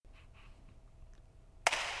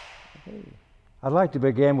I'd like to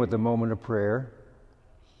begin with a moment of prayer.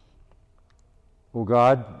 O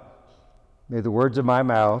God, may the words of my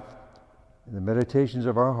mouth and the meditations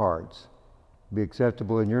of our hearts be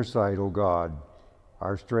acceptable in your sight, O God,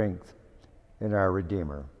 our strength and our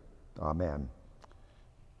Redeemer. Amen.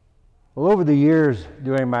 Well, over the years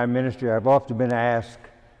during my ministry, I've often been asked,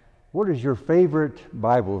 what is your favorite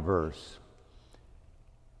Bible verse?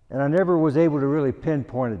 And I never was able to really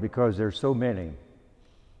pinpoint it because there's so many.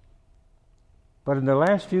 But in the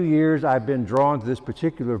last few years, I've been drawn to this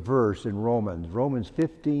particular verse in Romans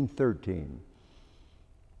 15:13.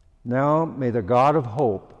 Now may the God of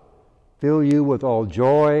hope fill you with all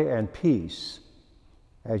joy and peace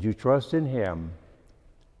as you trust in him,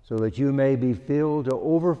 so that you may be filled to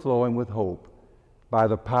overflowing with hope by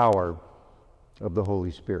the power of the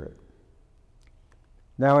Holy Spirit.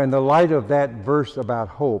 Now, in the light of that verse about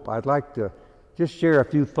hope, I'd like to just share a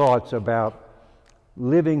few thoughts about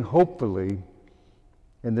living hopefully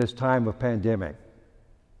in this time of pandemic.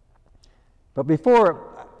 But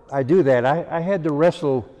before I do that, I had to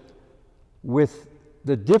wrestle with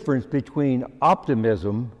the difference between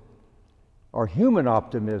optimism or human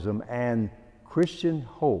optimism and Christian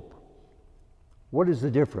hope. What is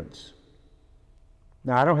the difference?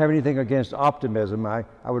 Now, I don't have anything against optimism. I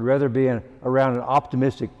would rather be around an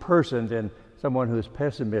optimistic person than someone who is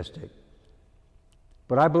pessimistic.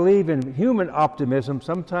 But I believe in human optimism.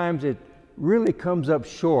 Sometimes it really comes up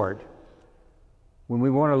short when we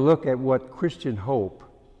want to look at what Christian hope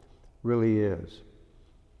really is.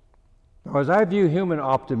 Now, as I view human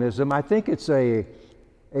optimism, I think it's a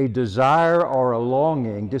desire or a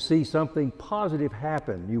longing to see something positive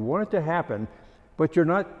happen. You want it to happen, but you're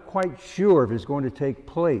not quite sure if it's going to take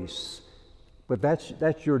place. But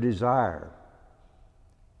that's your desire.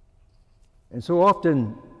 And so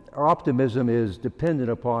often our optimism is dependent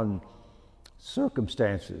upon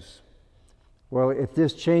circumstances. Well, if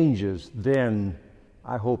this changes, then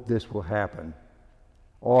I hope this will happen.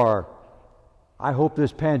 Or I hope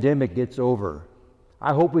this pandemic gets over.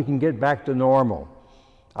 I hope we can get back to normal.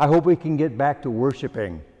 I hope we can get back to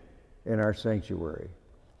worshiping in our sanctuary.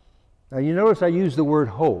 Now, you notice I use the word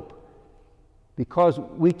hope because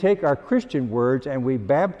we take our Christian words and we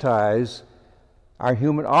baptize our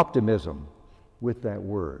human optimism with that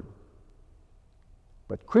word.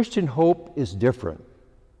 But Christian hope is different.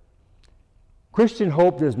 Christian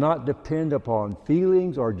hope does not depend upon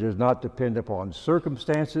feelings or does not depend upon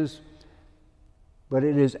circumstances, but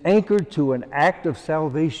it is anchored to an act of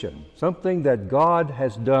salvation, something that God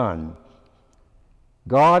has done.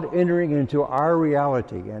 God entering into our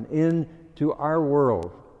reality and into our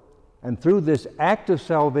world. And through this act of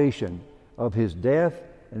salvation of his death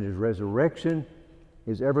and his resurrection,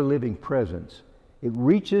 his ever-living presence, it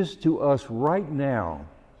reaches to us right now,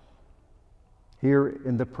 here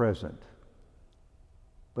in the present.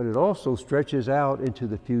 But it also stretches out into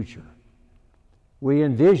the future. We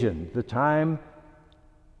envision the time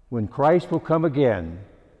when Christ will come again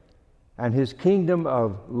and his kingdom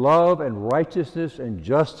of love and righteousness and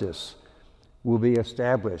justice will be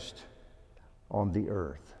established on the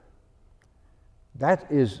earth. That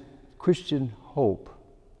is Christian hope.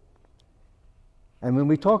 And when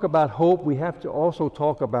we talk about hope, we have to also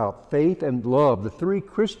talk about faith and love, the three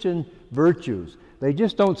Christian virtues. They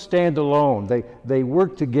just don't stand alone. They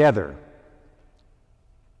work together.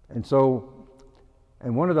 And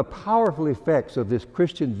one of the powerful effects of this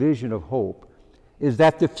Christian vision of hope is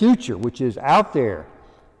that the future, which is out there,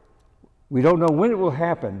 we don't know when it will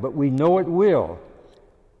happen, but we know it will.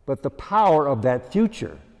 But the power of that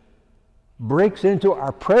future breaks into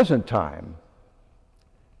our present time.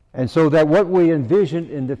 And so that what we envision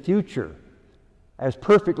in the future as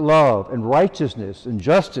perfect love and righteousness and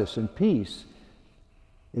justice and peace,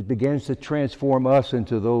 it begins to transform us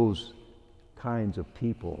into those kinds of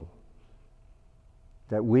people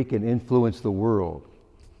that we can influence the world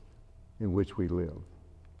in which we live.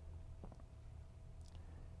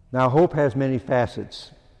 Now, hope has many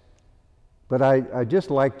facets, but I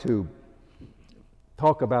just like to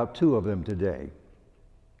talk about two of them today.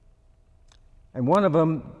 And one of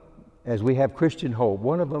them, as we have Christian hope,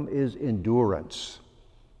 one of them is endurance.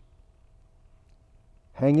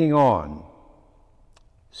 Hanging on,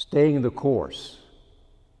 staying the course.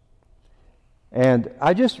 And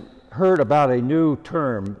I just heard about a new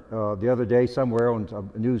term the other day somewhere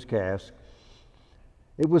on a newscast.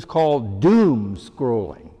 It was called doom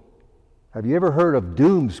scrolling. Have you ever heard of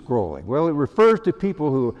doom scrolling? Well, it refers to people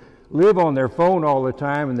who live on their phone all the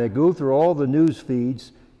time and they go through all the news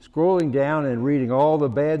feeds, scrolling down and reading all the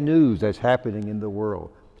bad news that's happening in the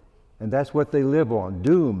world. And that's what they live on,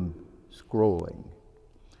 doom scrolling.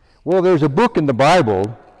 Well, there's a book in the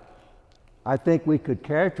Bible I think we could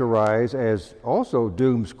characterize as also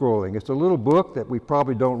doom scrolling. It's a little book that we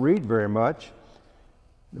probably don't read very much,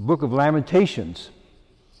 the Book of Lamentations.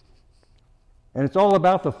 And it's all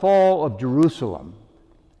about the fall of Jerusalem,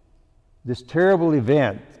 this terrible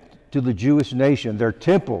event to the Jewish nation, their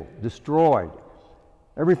temple destroyed,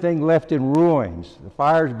 everything left in ruins, the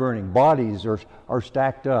fires burning, bodies are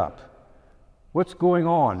stacked up. What's going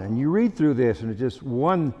on? And you read through this, and it's just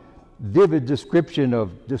one vivid description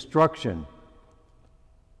of destruction.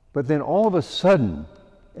 But then all of a sudden,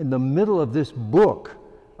 in the middle of this book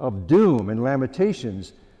of doom and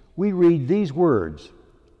Lamentations, we read these words: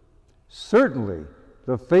 "Certainly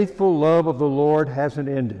the faithful love of the Lord hasn't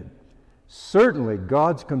ended. Certainly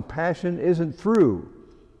God's compassion isn't through.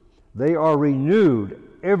 They are renewed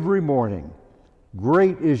every morning.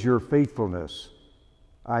 Great is your faithfulness.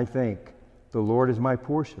 I think the Lord is my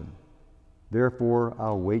portion. Therefore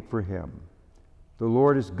I'll wait for him. The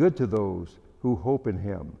Lord is good to those who hope in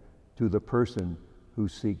him, to the person who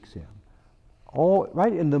seeks him." All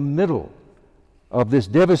right in the middle of this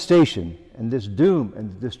devastation and this doom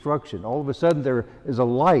and destruction, all of a sudden there is a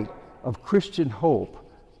light of Christian hope,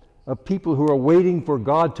 of people who are waiting for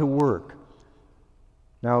God to work.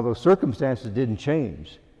 Now, those circumstances didn't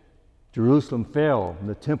change. Jerusalem fell and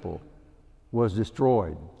the temple was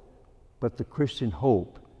destroyed, but the Christian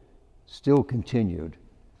hope still continued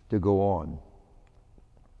to go on.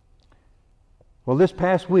 Well, this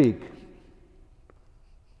past week,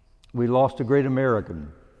 we lost a great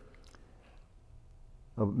American,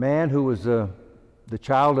 a man who was the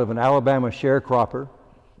child of an Alabama sharecropper,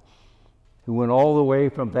 who went all the way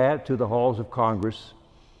from that to the halls of Congress,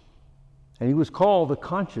 and he was called the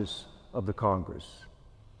conscience of the Congress.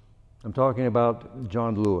 I'm talking about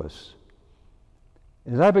John Lewis.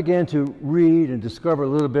 As I began to read and discover a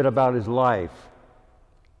little bit about his life,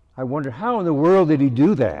 I wondered, how in the world did he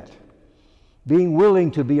do that? Being willing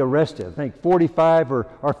to be arrested, I think 45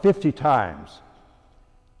 or 50 times,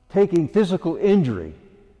 taking physical injury.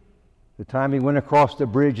 The time he went across the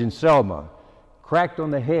bridge in Selma, cracked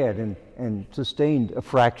on the head and sustained a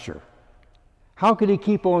fracture. How could he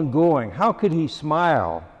keep on going? How could he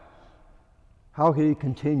smile? How could he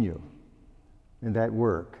continue in that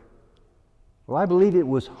work? Well, I believe it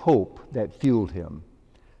was hope that fueled him.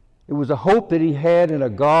 It was a hope that he had in a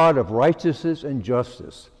God of righteousness and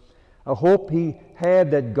justice. A hope he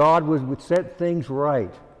had that God would set things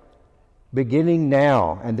right, beginning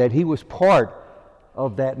now, and that he was part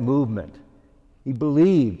of that movement. He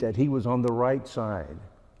believed that he was on the right side.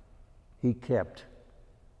 He kept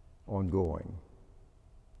on going.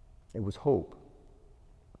 It was hope.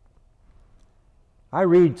 I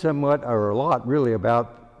read somewhat, or a lot really,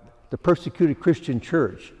 about the persecuted Christian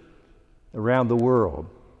church around the world.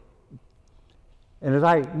 And as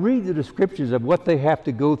I read the descriptions of what they have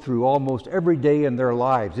to go through almost every day in their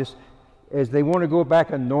lives, just as they want to go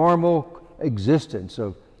back a normal existence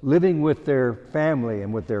of living with their family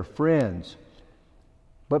and with their friends,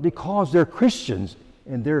 but because they're Christians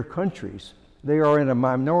in their countries, they are in a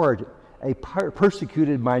minority, a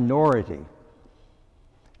persecuted minority.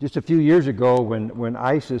 Just a few years ago, when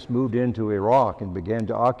ISIS moved into Iraq and began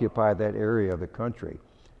to occupy that area of the country,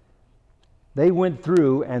 they went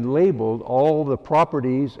through and labeled all the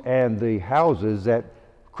properties and the houses that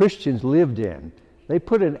Christians lived in. They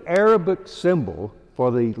put an Arabic symbol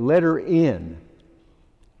for the letter N.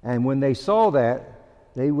 And when they saw that,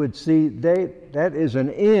 they would see that is an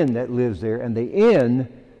N that lives there, and the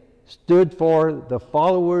N stood for the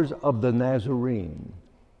followers of the Nazarene.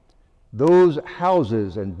 Those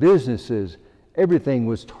houses and businesses, everything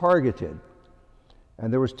was targeted,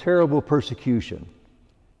 and there was terrible persecution.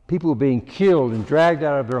 People being killed and dragged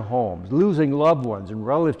out of their homes, losing loved ones and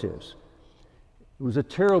relatives. It was a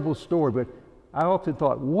terrible story, but I often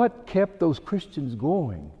thought, what kept those Christians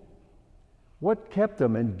going? What kept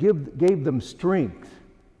them and gave them strength?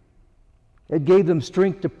 It gave them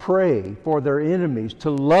strength to pray for their enemies, to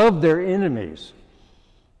love their enemies.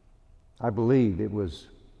 I believe it was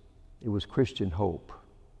Christian hope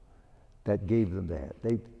that gave them that.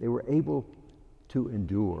 They were able to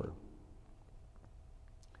endure.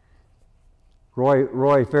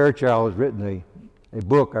 Roy Fairchild has written a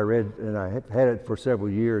book I read, and I have had it for several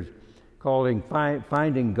years, called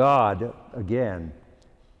Finding God Again.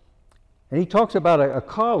 And he talks about a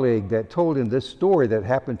colleague that told him this story that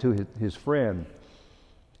happened to his friend.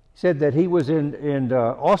 He said that he was in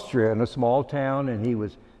Austria in a small town, and he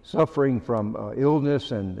was suffering from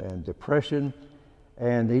illness and depression,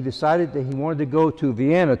 and he decided that he wanted to go to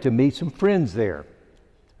Vienna to meet some friends there.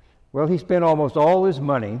 Well, he spent almost all his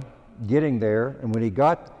money getting there, and when he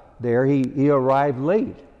got there, he arrived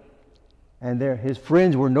late. and his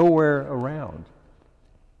friends were nowhere around.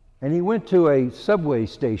 And he went to a subway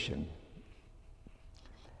station,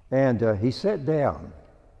 and he sat down,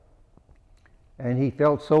 and he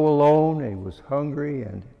felt so alone, and he was hungry,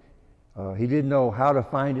 and he didn't know how to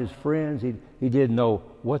find his friends. He didn't know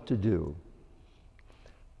what to do.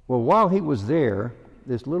 Well, while he was there,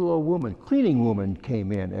 this little old woman, cleaning woman,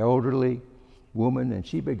 came in, elderly woman, and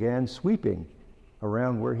she began sweeping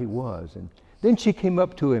around where he was. And then she came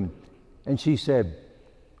up to him and she said,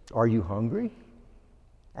 "Are you hungry?"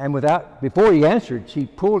 And before he answered, she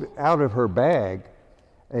pulled out of her bag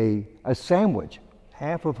a sandwich,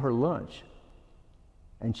 half of her lunch,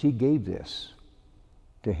 and she gave this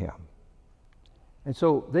to him. And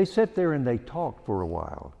so they sat there and they talked for a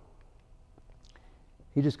while.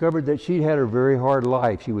 He discovered that she had a very hard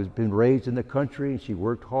life. She was been raised in the country and she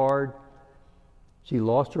worked hard. She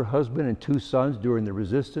lost her husband and 2 sons during the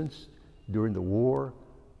resistance, during the war.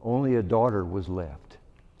 Only a daughter was left.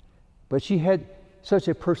 But she had such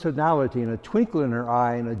a personality and a twinkle in her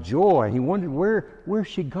eye and a joy. He wondered where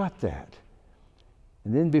she got that.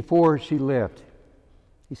 And then before she left,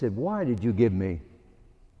 he said, "Why did you give me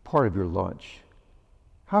part of your lunch?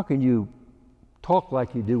 How can you talk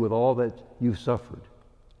like you do with all that you've suffered?"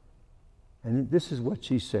 And this is what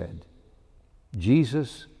she said: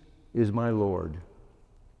 "Jesus is my Lord.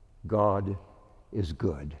 God is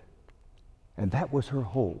good." And that was her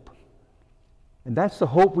hope. And that's the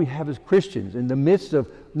hope we have as Christians in the midst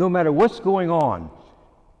of no matter what's going on.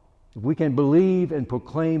 If we can believe and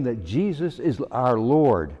proclaim that Jesus is our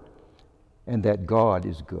Lord and that God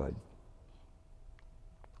is good,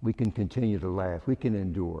 we can continue to laugh. We can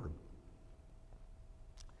endure.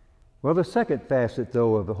 Well, the second facet,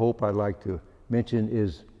 though, of the hope I'd like to mention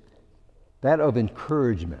is that of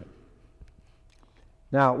encouragement.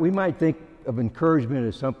 Now, we might think of encouragement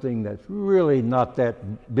as something that's really not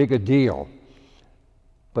that big a deal.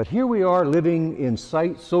 But here we are living in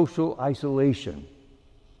social isolation.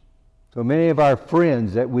 So many of our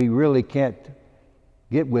friends that we really can't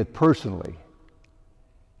get with personally.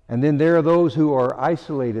 And then there are those who are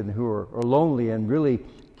isolated and who are lonely and really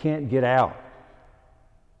can't get out.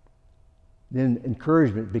 Then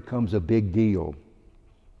encouragement becomes a big deal,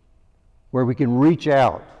 where we can reach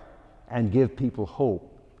out and give people hope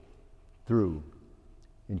through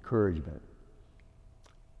encouragement.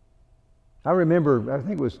 I remember, I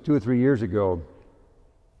think it was 2 or 3 years ago,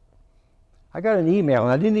 I got an email,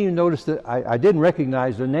 and I didn't even notice that I didn't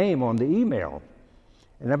recognize the name on the email.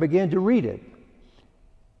 And I began to read it.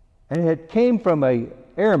 And it came from an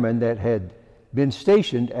airman that had been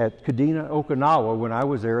stationed at Kadena, Okinawa, when I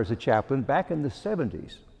was there as a chaplain back in the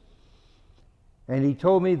 70s. And he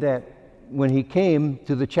told me that when he came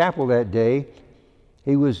to the chapel that day,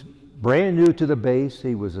 he was brand new to the base.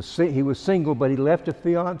 He was single, but he left a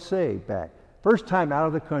fiancée back. First time out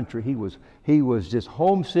of the country, he was just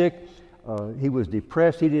homesick. He was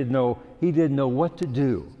depressed. He didn't know what to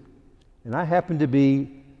do. And I happened to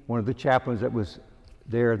be one of the chaplains that was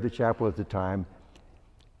there at the chapel at the time.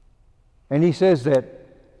 And he says that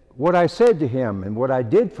what I said to him and what I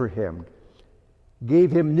did for him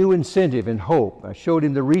gave him new incentive and hope. I showed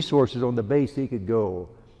him the resources on the base he could go.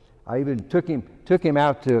 I even took him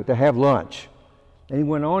out to have lunch. And he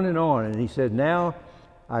went on, and he said, now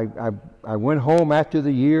I went home after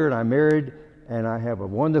the year and I married, and I have a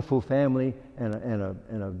wonderful family and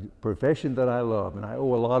a profession that I love, and I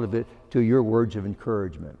owe a lot of it to your words of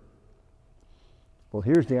encouragement. Well,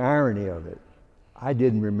 here's the irony of it. I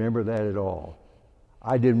didn't remember that at all.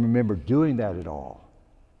 I didn't remember doing that at all.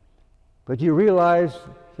 But you realize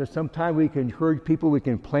that sometimes we can encourage people, we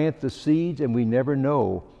can plant the seeds, and we never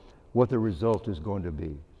know what the result is going to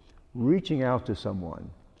be. Reaching out to someone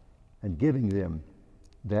and giving them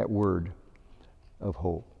that word of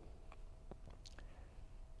hope.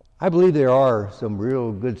 I believe there are some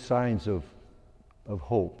real good signs of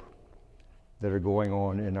hope that are going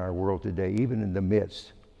on in our world today, even in the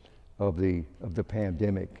midst of the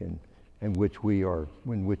pandemic in which we are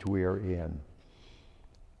in.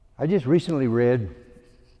 I just recently read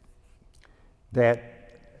that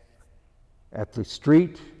at the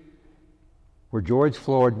street where George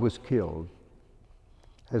Floyd was killed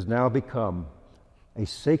has now become a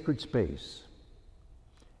sacred space.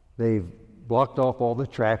 They've blocked off all the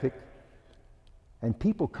traffic, and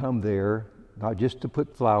people come there not just to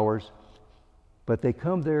put flowers, but they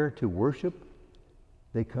come there to worship.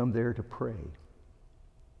 They come there to pray.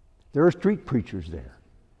 There are street preachers there.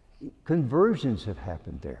 Conversions have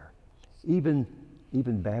happened there. Even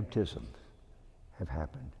baptisms have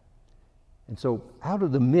happened. And so out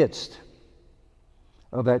of the midst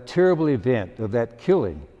of that terrible event, of that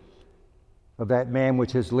killing, of that man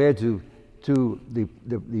which has led to to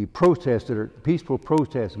the protests that are peaceful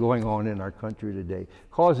protests going on in our country today,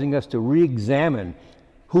 causing us to re-examine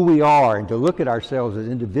who we are and to look at ourselves as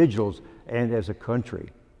individuals and as a country.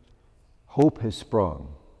 Hope has sprung.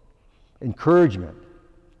 Encouragement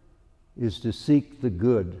is to seek the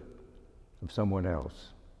good of someone else.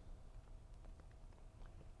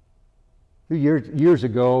 A few years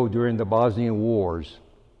ago, during the Bosnian Wars,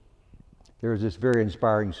 there was this very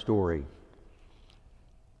inspiring story.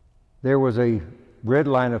 There was a red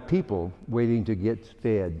line of people waiting to get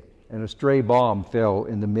fed, and a stray bomb fell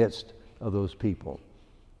in the midst of those people,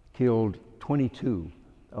 killed 22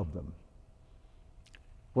 of them.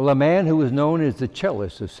 Well, a man who was known as the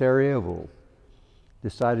cellist of Sarajevo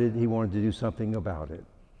decided he wanted to do something about it.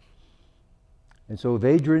 And so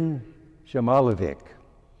Vedran Shamalovic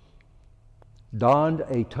donned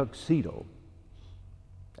a tuxedo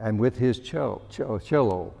and with his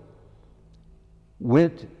cello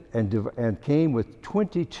went and came with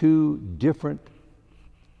 22 different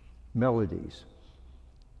melodies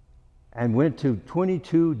and went to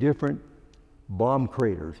 22 different bomb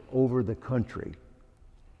craters over the country.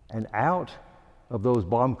 And out of those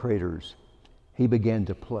bomb craters, he began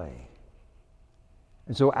to play.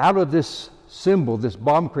 And so out of this symbol, this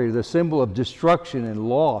bomb crater, the symbol of destruction and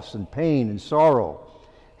loss and pain and sorrow,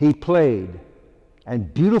 he played,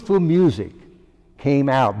 and beautiful music came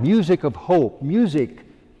out. Music of hope, music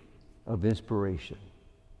of inspiration.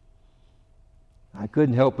 I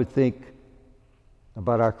couldn't help but think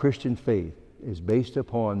about our Christian faith is based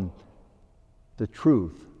upon the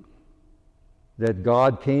truth that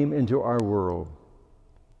God came into our world.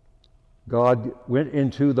 God went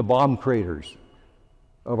into the bomb craters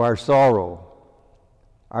of our sorrow,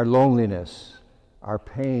 our loneliness, our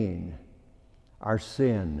pain, our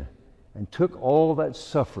sin, and took all that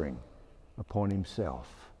suffering upon himself.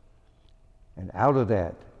 And out of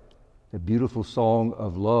that, the beautiful song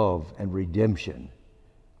of love and redemption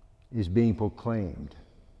is being proclaimed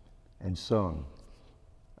and sung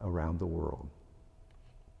around the world.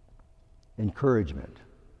 Encouragement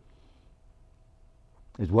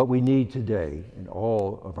is what we need today in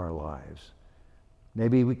all of our lives.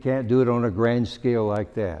 Maybe we can't do it on a grand scale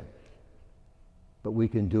like that, but we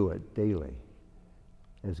can do it daily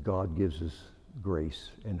as God gives us grace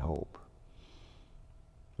and hope.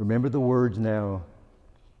 Remember the words now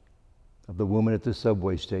of the woman at the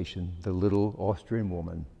subway station, the little Austrian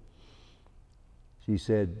woman. She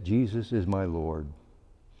said, "Jesus is my Lord.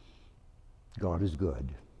 God is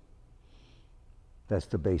good." That's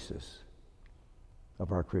the basis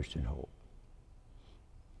of our Christian hope.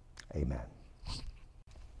 Amen.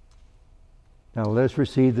 Now let us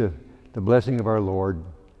receive the blessing of our Lord.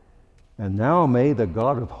 And now may the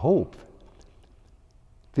God of hope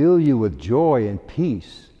fill you with joy and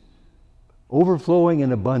peace, overflowing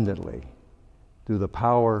and abundantly through the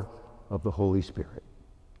power of the Holy Spirit.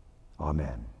 Amen.